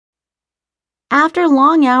After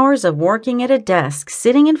long hours of working at a desk,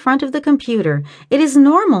 sitting in front of the computer, it is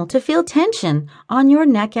normal to feel tension on your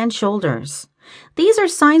neck and shoulders. These are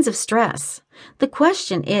signs of stress. The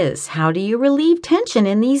question is, how do you relieve tension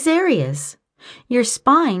in these areas? Your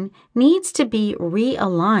spine needs to be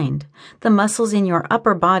realigned. The muscles in your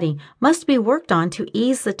upper body must be worked on to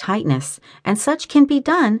ease the tightness, and such can be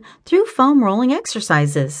done through foam rolling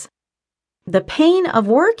exercises. The pain of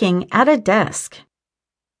working at a desk.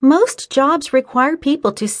 Most jobs require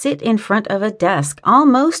people to sit in front of a desk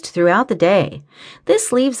almost throughout the day.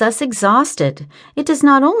 This leaves us exhausted. It does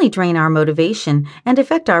not only drain our motivation and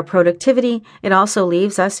affect our productivity, it also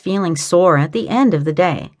leaves us feeling sore at the end of the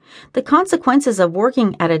day. The consequences of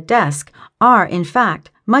working at a desk are, in fact,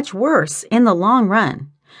 much worse in the long run.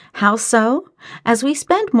 How so? As we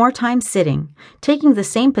spend more time sitting, taking the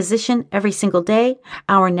same position every single day,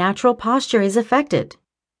 our natural posture is affected.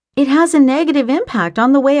 It has a negative impact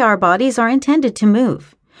on the way our bodies are intended to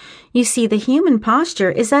move. You see, the human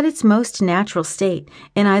posture is at its most natural state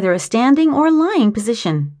in either a standing or lying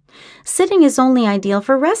position. Sitting is only ideal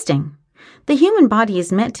for resting. The human body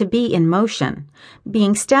is meant to be in motion.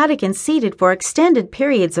 Being static and seated for extended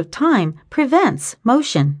periods of time prevents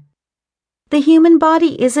motion. The human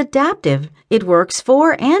body is adaptive. It works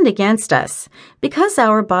for and against us. Because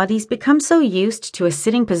our bodies become so used to a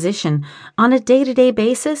sitting position on a day-to-day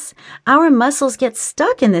basis, our muscles get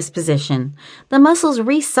stuck in this position. The muscles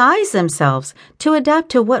resize themselves to adapt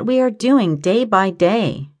to what we are doing day by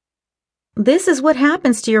day. This is what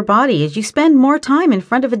happens to your body as you spend more time in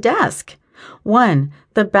front of a desk. 1.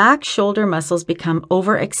 The back shoulder muscles become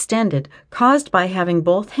overextended, caused by having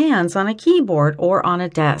both hands on a keyboard or on a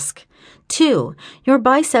desk. 2. Your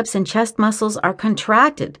biceps and chest muscles are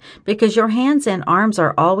contracted because your hands and arms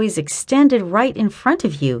are always extended right in front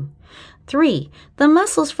of you. 3. The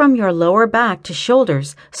muscles from your lower back to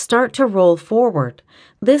shoulders start to roll forward.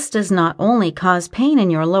 This does not only cause pain in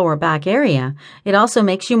your lower back area, it also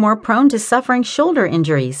makes you more prone to suffering shoulder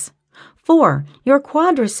injuries. 4. Your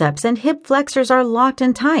quadriceps and hip flexors are locked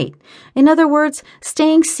and tight. In other words,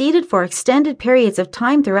 staying seated for extended periods of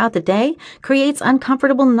time throughout the day creates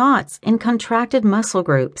uncomfortable knots in contracted muscle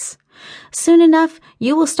groups. Soon enough,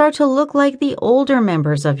 you will start to look like the older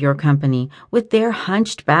members of your company with their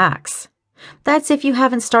hunched backs. That's if you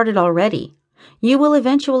haven't started already. You will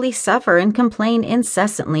eventually suffer and complain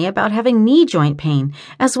incessantly about having knee joint pain,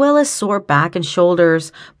 as well as sore back and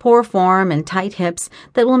shoulders, poor form, and tight hips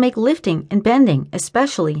that will make lifting and bending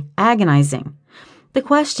especially agonizing. The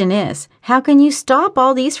question is, how can you stop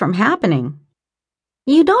all these from happening?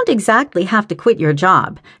 You don't exactly have to quit your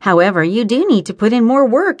job. However, you do need to put in more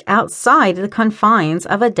work outside the confines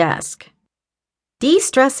of a desk.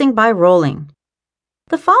 De-stressing by rolling.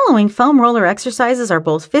 The following foam roller exercises are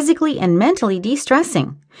both physically and mentally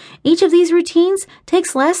de-stressing. Each of these routines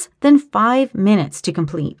takes less than 5 minutes to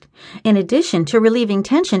complete. In addition to relieving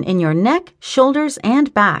tension in your neck, shoulders,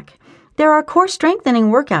 and back, there are core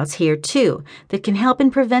strengthening workouts here too that can help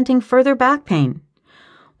in preventing further back pain.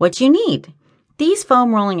 What you need. These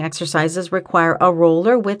foam rolling exercises require a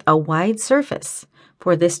roller with a wide surface.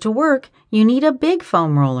 For this to work, you need a big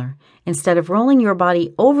foam roller. Instead of rolling your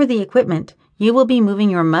body over the equipment, you will be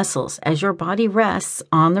moving your muscles as your body rests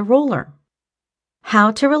on the roller.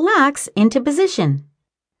 How to relax into position.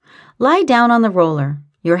 Lie down on the roller.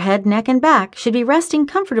 Your head, neck, and back should be resting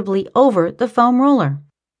comfortably over the foam roller.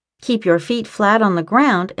 Keep your feet flat on the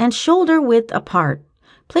ground and shoulder width apart.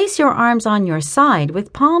 Place your arms on your side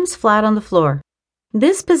with palms flat on the floor.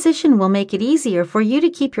 This position will make it easier for you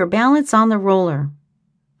to keep your balance on the roller.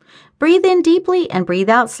 Breathe in deeply and breathe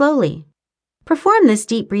out slowly. Perform this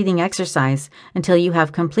deep breathing exercise until you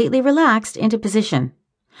have completely relaxed into position.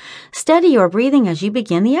 Steady your breathing as you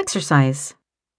begin the exercise.